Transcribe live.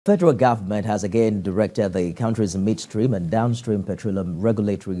Federal government has again directed the country's Midstream and Downstream Petroleum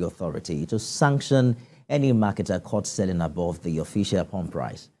Regulatory Authority to sanction any marketer caught selling above the official pump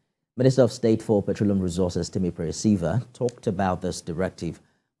price. Minister of State for Petroleum Resources TheCable talked about this directive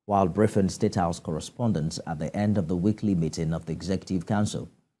while briefing State House correspondents at the end of the weekly meeting of the Executive Council.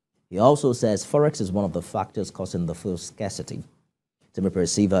 He also says forex is one of the factors causing the fuel scarcity.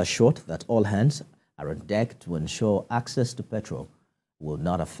 TheCable assured that all hands are on deck to ensure access to petrol will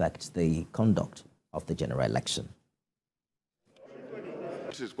not affect the conduct of the general election.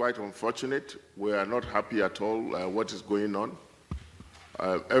 This is quite unfortunate. We are not happy at all what is going on.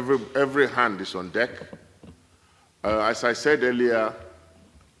 Every hand is on deck. As I said earlier,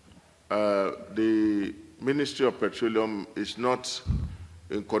 the Ministry of Petroleum is not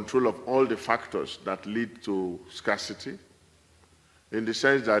in control of all the factors that lead to scarcity, in the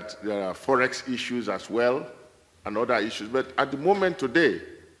sense that there are forex issues as well and other issues. But at the moment today,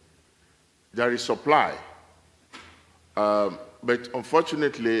 there is supply. But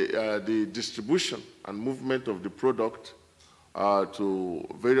unfortunately, the distribution and movement of the product to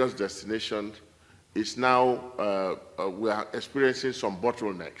various destinations is now, we are experiencing some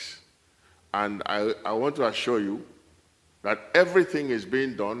bottlenecks. And I want to assure you that everything is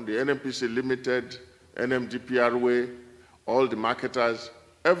being done. The NMPC Limited, NMDPRA, all the marketers,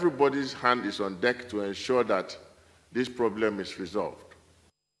 everybody's hand is on deck to ensure that this problem is resolved.